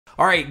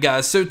Alright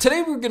guys, so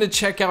today we're going to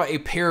check out a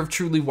pair of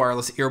truly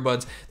wireless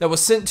earbuds that was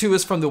sent to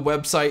us from the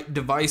website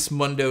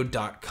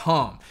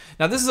devicemundo.com.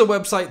 Now this is a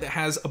website that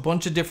has a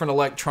bunch of different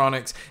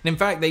electronics, and in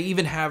fact they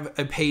even have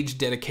a page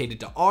dedicated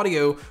to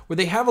audio where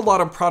they have a lot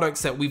of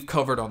products that we've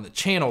covered on the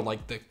channel,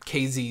 like the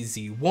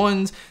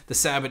KZZ1s, the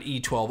Sabot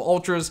E12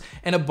 Ultras,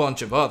 and a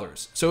bunch of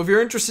others. So if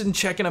you're interested in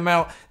checking them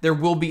out, there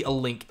will be a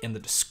link in the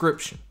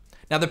description.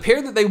 Now the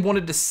pair that they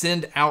wanted to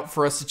send out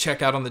for us to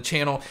check out on the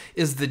channel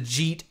is the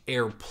Jeet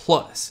Air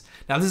Plus.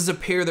 Now this is a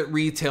pair that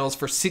retails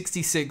for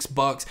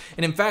 $66,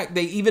 and in fact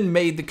they even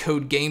made the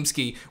code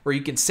Gamesky where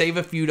you can save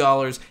a few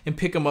dollars and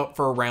pick them up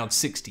for around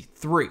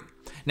 $63.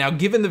 Now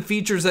given the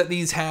features that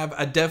these have,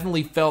 I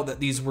definitely felt that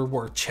these were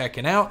worth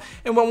checking out,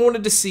 and I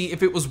wanted to see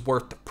if it was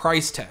worth the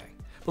price tag.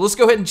 But let's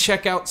go ahead and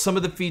check out some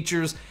of the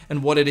features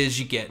and what it is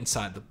you get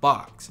inside the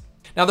box.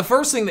 Now the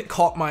first thing that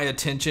caught my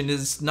attention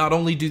is not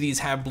only do these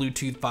have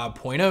Bluetooth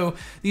 5.0,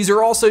 these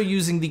are also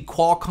using the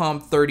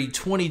Qualcomm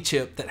 3020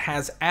 chip that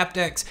has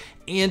aptX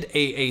and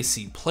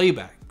AAC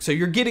playback. So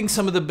you're getting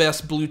some of the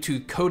best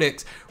Bluetooth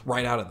codecs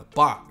right out of the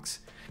box.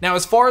 Now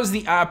as far as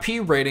the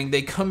IP rating,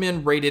 they come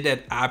in rated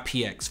at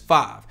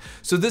IPX5.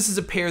 So this is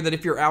a pair that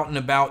if you're out and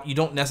about, you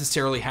don't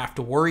necessarily have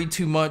to worry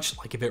too much,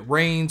 like if it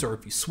rains or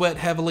if you sweat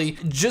heavily.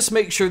 Just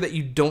make sure that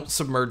you don't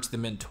submerge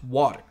them into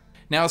water.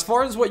 Now, as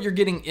far as what you're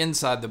getting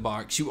inside the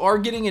box, you are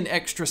getting an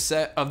extra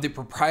set of the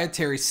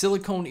proprietary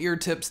silicone ear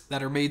tips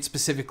that are made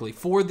specifically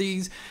for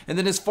these. And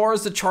then as far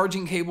as the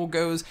charging cable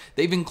goes,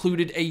 they've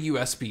included a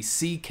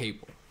USB-C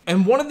cable.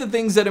 And one of the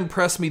things that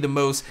impressed me the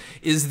most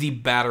is the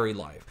battery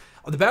life.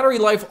 The battery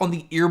life on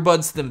the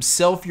earbuds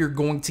themselves, you're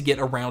going to get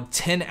around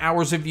 10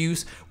 hours of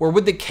use, where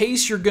with the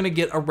case, you're going to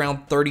get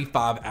around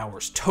 35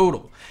 hours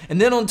total. And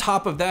then on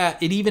top of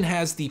that, it even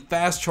has the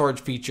fast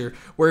charge feature,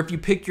 where if you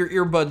pick your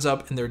earbuds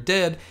up and they're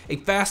dead, a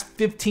fast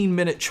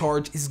 15-minute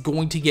charge is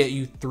going to get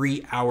you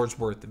 3 hours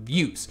worth of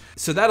use.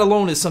 So that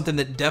alone is something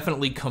that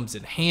definitely comes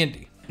in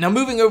handy. Now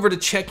moving over to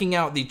checking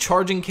out the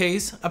charging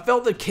case, I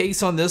felt the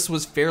case on this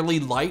was fairly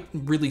light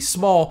and really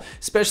small,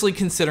 especially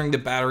considering the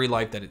battery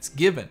life that it's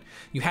given.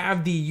 You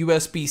have the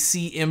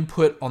USB-C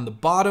input on the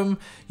bottom,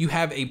 you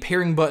have a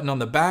pairing button on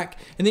the back,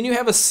 and then you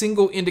have a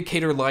single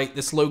indicator light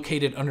that's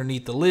located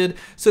underneath the lid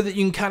so that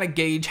you can kind of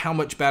gauge how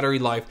much battery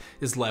life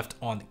is left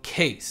on the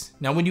case.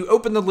 Now when you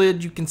open the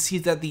lid, you can see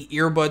that the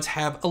earbuds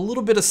have a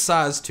little bit of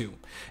size to them.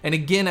 And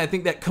again, I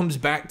think that comes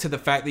back to the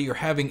fact that you're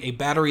having a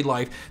battery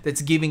life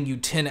that's giving you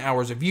 10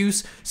 hours of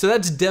use, so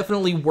that's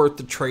definitely worth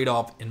the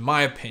trade-off in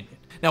my opinion.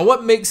 Now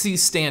what makes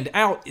these stand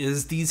out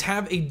is these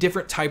have a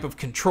different type of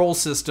control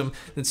system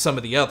than some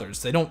of the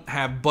others. They don't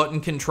have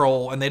button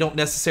control and they don't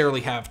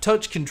necessarily have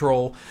touch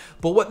control,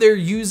 but what they're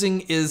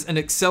using is an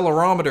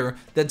accelerometer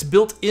that's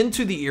built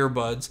into the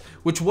earbuds,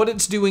 which what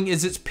it's doing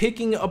is it's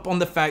picking up on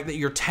the fact that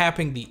you're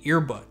tapping the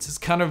earbuds. It's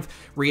kind of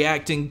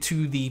reacting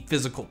to the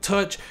physical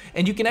touch,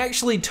 and you can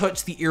actually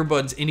touch the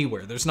earbuds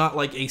anywhere. There's not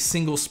like a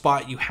single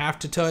spot you have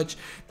to touch.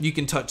 You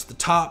can touch the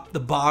top, the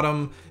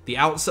bottom, the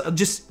outside,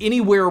 just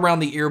anywhere around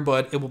the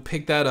earbud, it will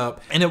pick that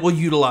up and it will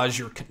utilize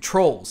your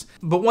controls.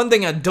 But one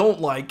thing I don't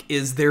like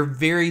is they're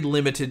very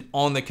limited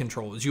on the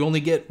controls. You only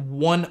get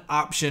one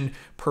option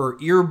per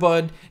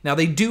earbud. Now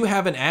they do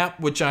have an app,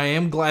 which I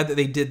am glad that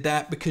they did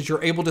that because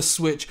you're able to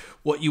switch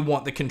what you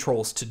want the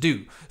controls to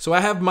do. So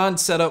I have mine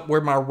set up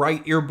where my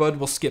right earbud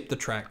will skip the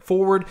track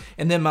forward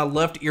and then my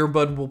left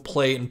earbud will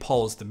play and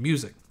pause the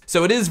music.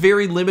 So it is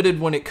very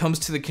limited when it comes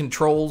to the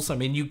controls. I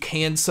mean, you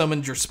can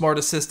summon your smart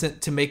assistant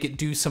to make it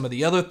do some of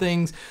the other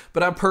things,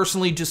 but I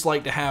personally just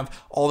like to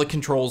have all the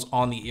controls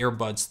on the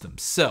earbuds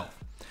themselves.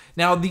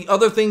 Now, the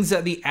other things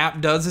that the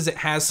app does is it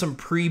has some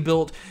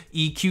pre-built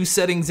EQ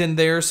settings in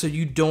there, so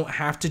you don't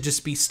have to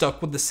just be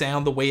stuck with the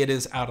sound the way it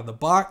is out of the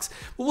box.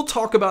 But we'll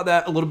talk about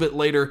that a little bit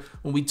later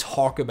when we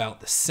talk about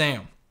the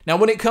sound. Now,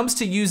 when it comes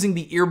to using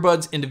the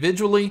earbuds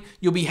individually,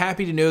 you'll be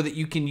happy to know that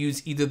you can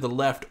use either the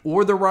left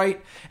or the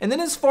right. And then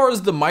as far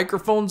as the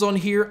microphones on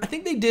here, I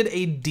think they did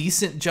a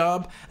decent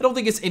job. I don't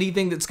think it's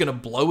anything that's going to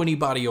blow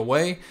anybody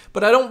away,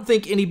 but I don't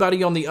think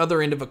anybody on the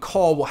other end of a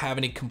call will have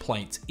any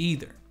complaints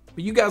either.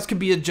 But you guys can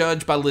be a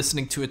judge by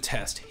listening to a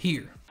test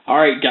here.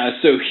 Alright guys,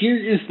 so here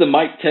is the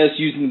mic test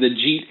using the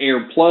Jeet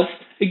Air Plus.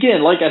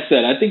 Again, like I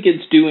said, I think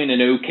it's doing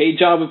an okay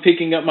job of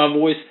picking up my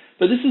voice,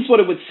 but this is what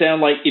it would sound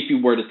like if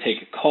you were to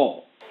take a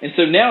call. And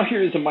so now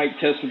here is a mic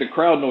test with the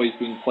crowd noise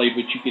being played,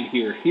 which you can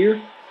hear here.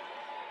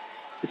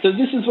 And so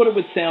this is what it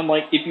would sound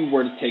like if you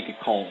were to take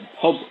a call in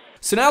public.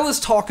 So now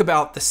let's talk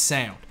about the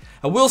sound.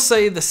 I will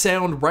say the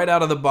sound right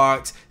out of the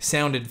box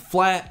sounded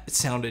flat, it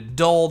sounded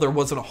dull, there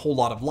wasn't a whole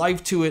lot of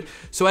life to it,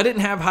 so I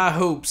didn't have high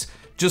hopes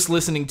just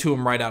listening to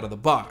them right out of the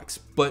box.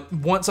 But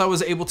once I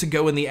was able to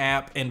go in the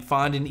app and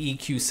find an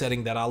EQ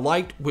setting that I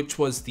liked, which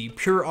was the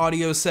pure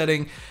audio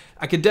setting,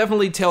 I could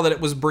definitely tell that it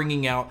was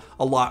bringing out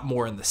a lot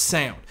more in the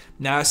sound.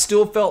 Now, I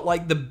still felt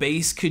like the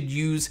bass could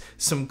use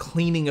some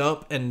cleaning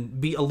up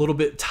and be a little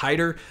bit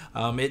tighter.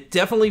 It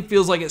definitely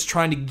feels like it's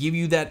trying to give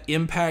you that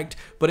impact,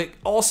 but it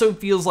also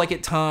feels like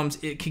at times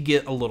it could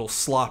get a little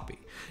sloppy.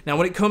 Now,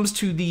 when it comes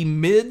to the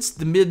mids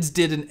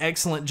did an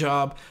excellent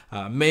job.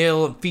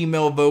 Male and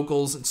female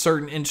vocals and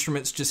certain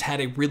instruments just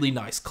had a really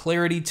nice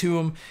clarity to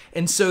them.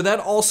 And so that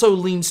also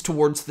leans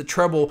towards the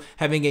treble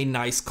having a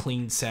nice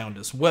clean sound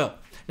as well.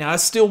 Now, I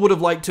still would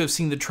have liked to have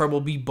seen the treble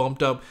be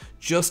bumped up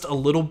just a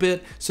little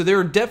bit. So there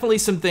are definitely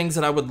some things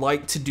that I would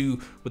like to do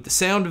with the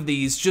sound of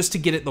these just to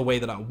get it the way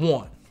that I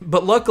want.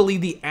 But luckily,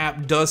 the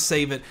app does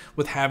save it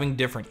with having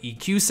different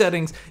EQ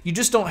settings. You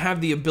just don't have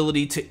the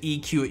ability to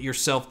EQ it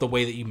yourself the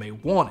way that you may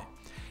want it.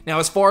 Now,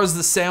 as far as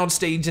the sound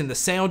stage and the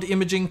sound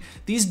imaging,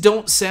 these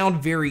don't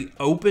sound very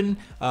open.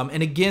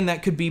 And again,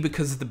 that could be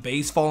because of the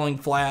bass falling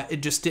flat.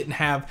 It just didn't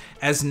have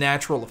as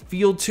natural a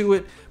feel to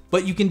it.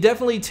 But you can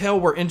definitely tell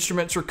where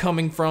instruments are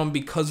coming from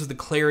because of the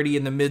clarity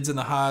in the mids and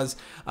the highs.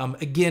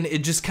 Again, it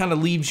just kind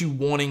of leaves you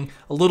wanting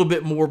a little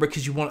bit more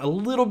because you want a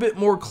little bit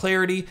more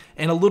clarity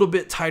and a little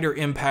bit tighter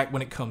impact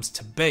when it comes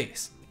to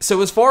bass.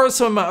 So as far as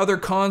some of my other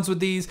cons with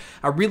these,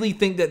 I really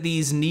think that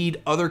these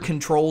need other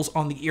controls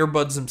on the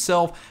earbuds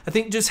themselves. I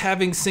think just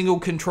having single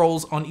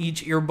controls on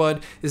each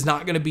earbud is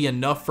not going to be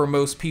enough for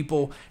most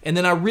people. And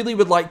then I really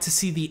would like to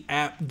see the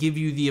app give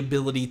you the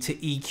ability to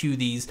EQ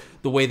these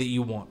the way that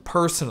you want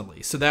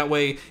personally. So that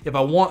way, if I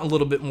want a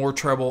little bit more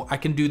treble, I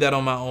can do that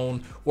on my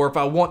own. Or if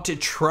I want to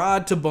try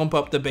to bump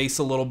up the bass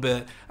a little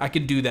bit, I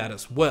can do that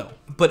as well.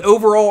 But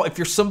overall, if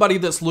you're somebody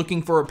that's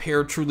looking for a pair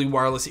of truly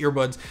wireless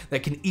earbuds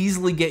that can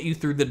easily get you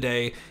through the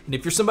day, and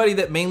if you're somebody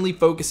that mainly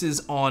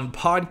focuses on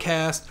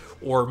podcasts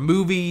or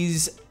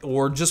movies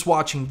or just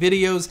watching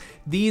videos,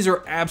 these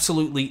are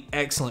absolutely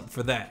excellent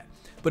for that.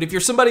 But if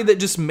you're somebody that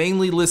just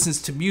mainly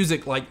listens to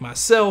music like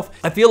myself,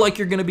 I feel like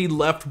you're going to be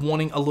left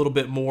wanting a little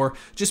bit more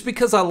just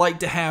because I like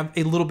to have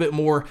a little bit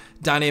more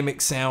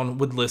dynamic sound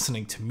with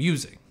listening to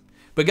music.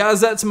 But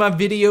guys, that's my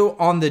video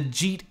on the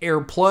Jeet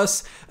Air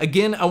Plus.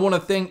 Again, I want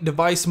to thank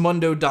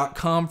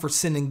devicemundo.com for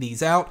sending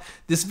these out.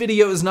 This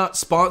video is not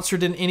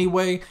sponsored in any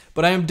way,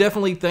 but I am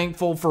definitely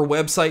thankful for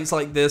websites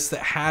like this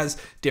that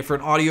has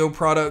different audio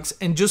products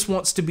and just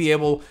wants to be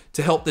able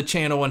to help the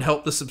channel and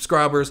help the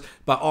subscribers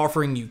by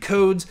offering you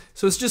codes.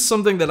 So it's just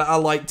something that I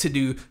like to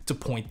do to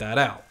point that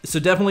out.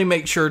 So definitely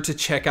make sure to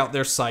check out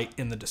their site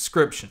in the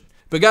description.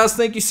 But guys,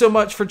 thank you so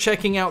much for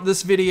checking out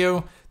this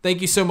video. Thank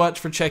you so much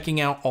for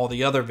checking out all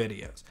the other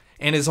videos.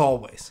 And as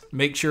always,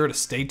 make sure to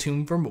stay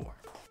tuned for more.